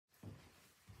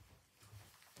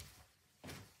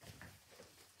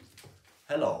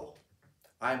Hello,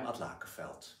 I'm Ad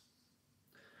Lakenveld.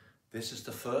 This is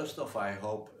the first of, I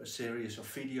hope, a series of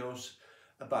videos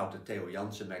about the Theo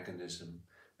Jansenmechanism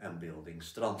and building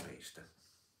Strandbeesten.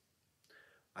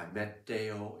 I met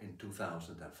Theo in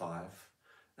 2005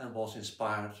 and was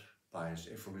inspired by his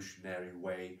evolutionary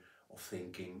way of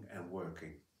thinking and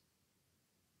working.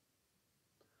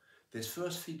 This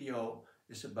first video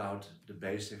is about the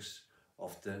basics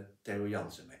of the Theo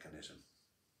Jansenmechanism.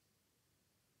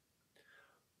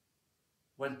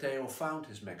 When Theo found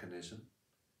his mechanism,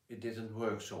 it didn't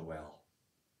work so well.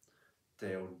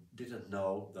 Theo didn't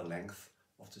know the length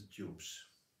of the tubes.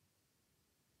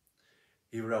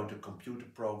 He wrote a computer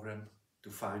program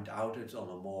to find out it on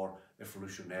a more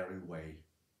evolutionary way.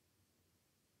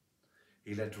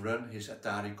 He let run his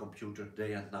Atari computer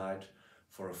day and night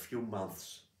for a few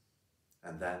months,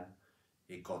 and then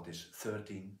he got his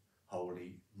 13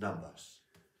 holy numbers.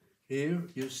 Here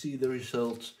you see the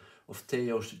results of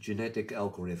Theo's genetic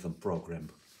algorithm program.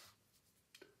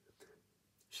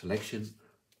 Selection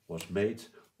was made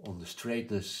on the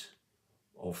straightness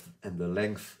and the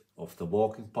length of the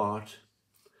walking part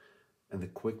and the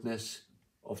quickness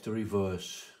of the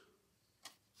reverse.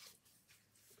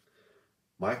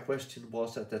 My question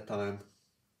was at that time,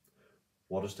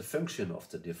 what is the function of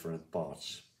the different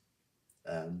parts?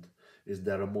 And is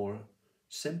there a more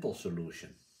simple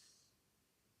solution?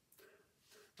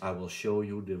 I will show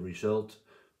you the result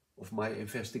of my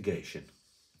investigation.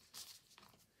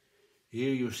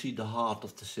 Here you see the heart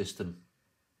of the system.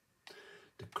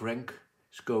 The crank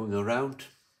is going around,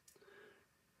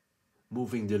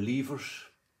 moving the levers.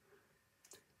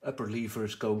 Upper lever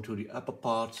is going to the upper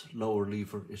part, lower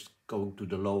lever is going to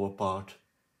the lower part.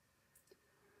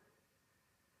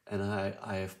 And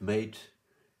I have made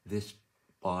these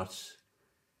parts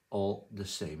all the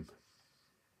same.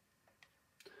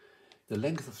 The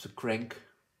length of the crank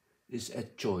is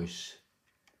at choice.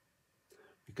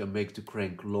 We can make the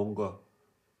crank longer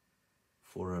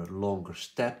for a longer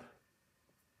step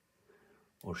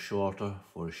or shorter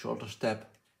for a shorter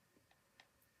step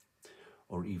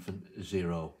or even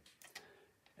 0.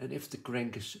 And if the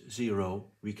crank is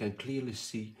 0, we can clearly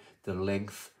see the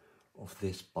length of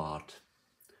this part.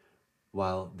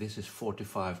 While this is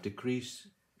 45 degrees,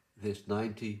 this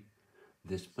 90,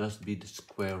 this must be the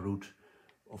square root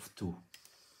of 2.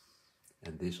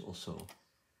 And this also.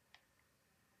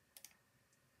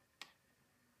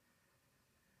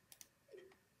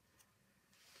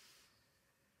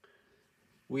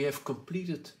 We have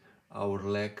completed our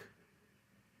leg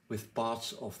with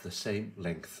parts of the same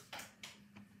length.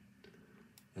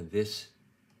 And this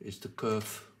is the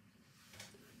curve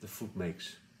the foot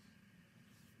makes.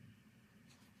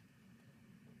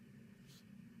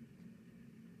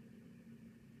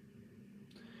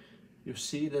 You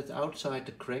see that outside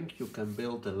the crank you can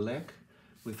build a leg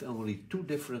with only 2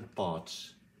 different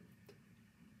parts,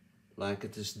 like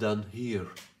it is done here.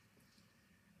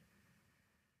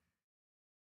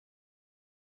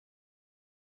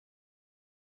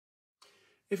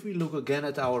 If we look again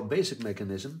at our basic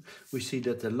mechanism, we see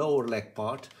that the lower leg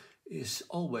part is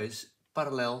always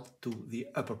parallel to the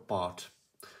upper part,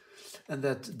 and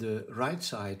that the right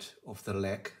side of the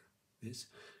leg is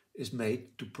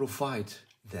made to provide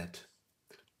that.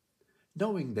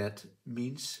 Knowing that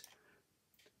means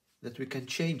that we can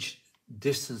change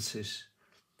distances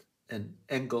and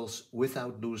angles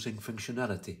without losing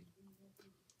functionality.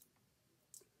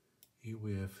 Here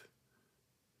we have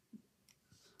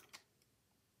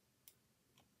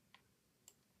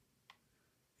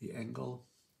the angle,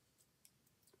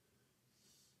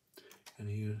 and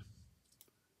here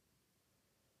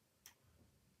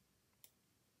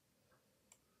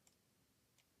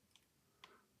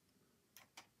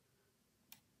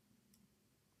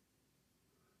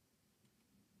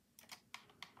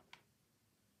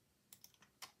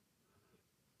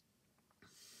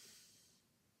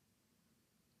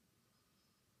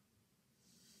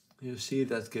you see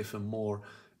that gives a more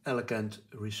elegant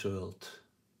result.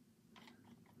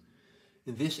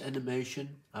 In this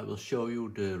animation I will show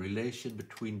you the relation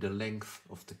between the length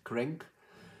of the crank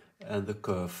and the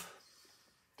curve.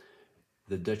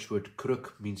 The Dutch word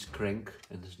kruk means crank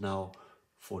and is now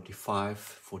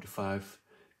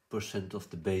 45% of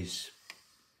the base.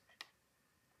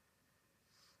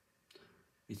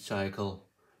 Each cycle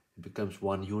becomes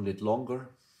 1 unit longer.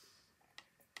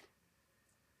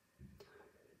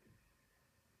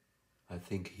 I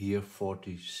think here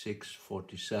 46,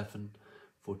 47,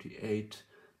 48,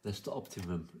 that's the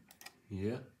optimum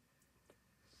here.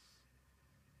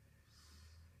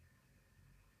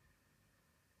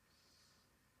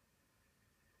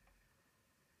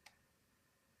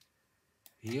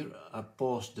 Here I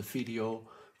paused the video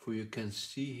for you can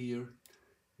see here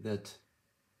that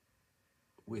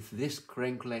with this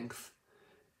crank length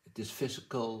it is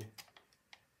physical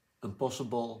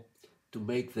impossible to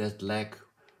make that lag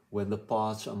when the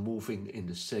parts are moving in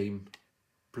the same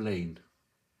plane.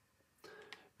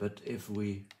 But if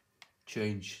we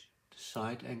change the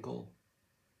side angle,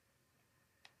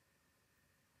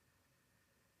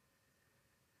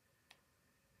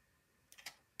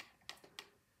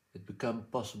 it becomes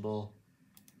possible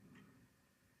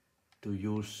to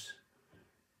use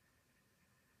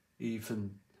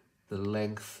even the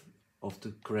length of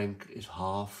the crank is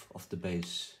half of the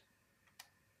base.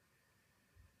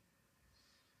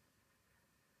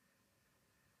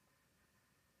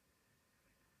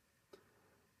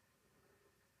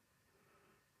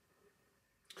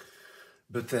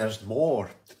 But there's more.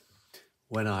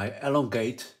 When I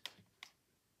elongate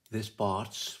these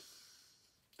parts,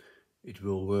 it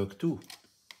will work too.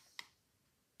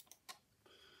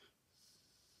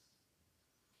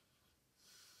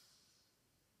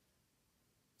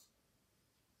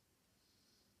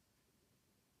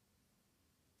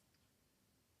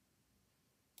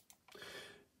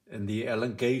 And the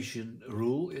elongation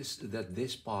rule is that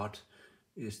this part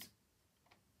is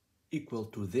equal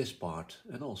to this part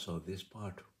and also this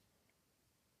part.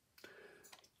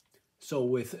 So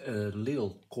with a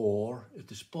little core it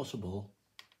is possible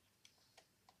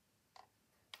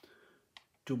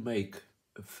to make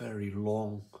a very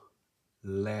long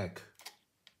leg.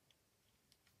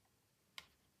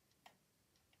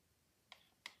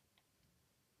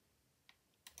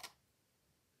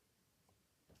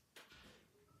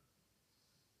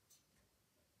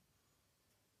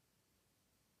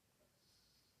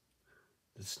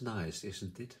 That's nice,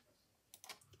 isn't it?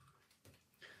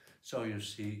 So you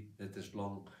see that as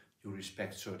long you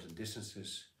respect certain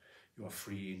distances, you are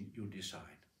free in your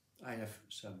design. I have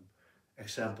some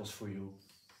examples for you.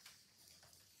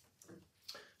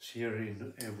 It's here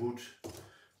in a wood,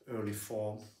 early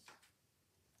form.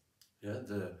 Yeah,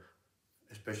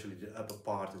 especially the upper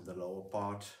part and the lower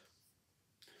part.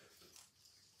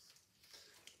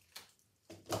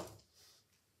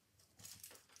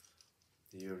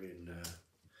 Here in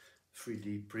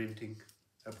 3D printing,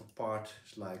 upper part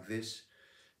is like this,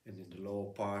 and in the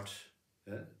lower part,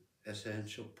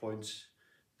 essential points,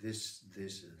 this,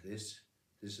 this, and this.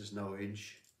 This is no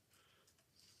inch.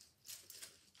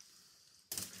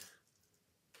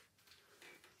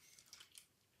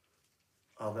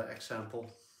 Other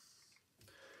example.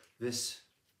 This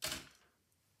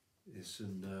is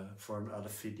for another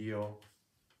video,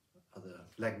 other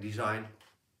leg design.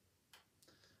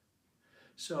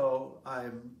 So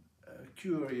I'm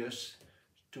curious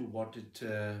to what it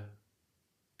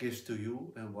gives to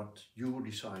you and what your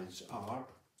designs are.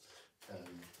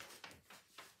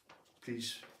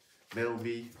 Please mail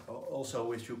me also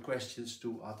with your questions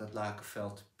to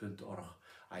ad@lakenveld.org.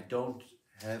 I don't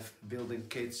have building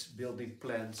kits, building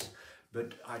plans,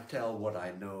 but I tell what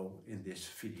I know in these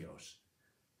videos.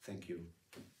 Thank you.